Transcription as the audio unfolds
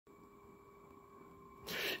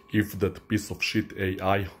If that piece of shit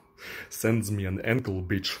AI sends me an ankle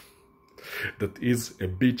bitch, that is a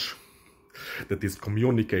bitch that is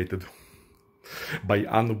communicated by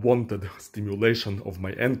unwanted stimulation of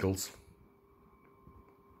my ankles,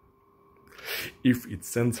 if it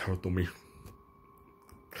sends her to me,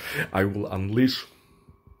 I will unleash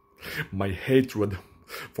my hatred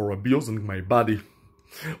for abusing my body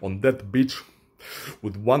on that bitch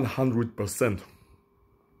with 100%.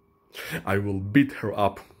 I will beat her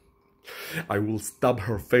up. I will stab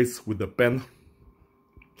her face with a pen.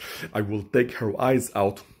 I will take her eyes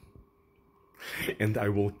out. And I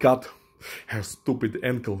will cut her stupid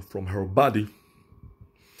ankle from her body.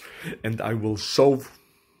 And I will shove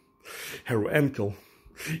her ankle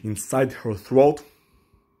inside her throat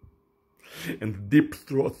and deep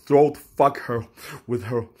throat fuck her with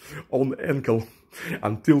her own ankle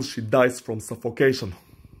until she dies from suffocation.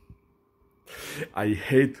 I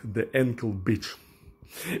hate the ankle bitch,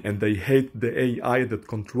 and I hate the AI that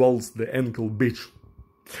controls the ankle bitch.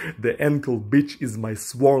 The ankle bitch is my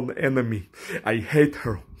sworn enemy. I hate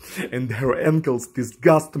her, and her ankles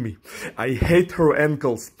disgust me. I hate her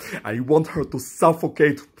ankles. I want her to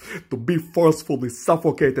suffocate, to be forcefully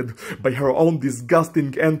suffocated by her own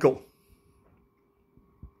disgusting ankle.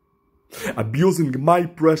 Abusing my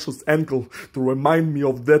precious ankle to remind me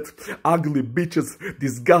of that ugly bitch's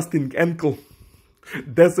disgusting ankle.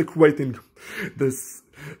 Desecrating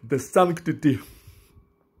the sanctity,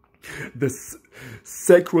 the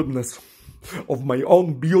sacredness of my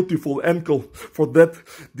own beautiful ankle for that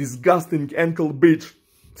disgusting ankle bitch.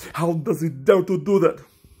 How does it dare to do that?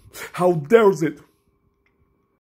 How dares it?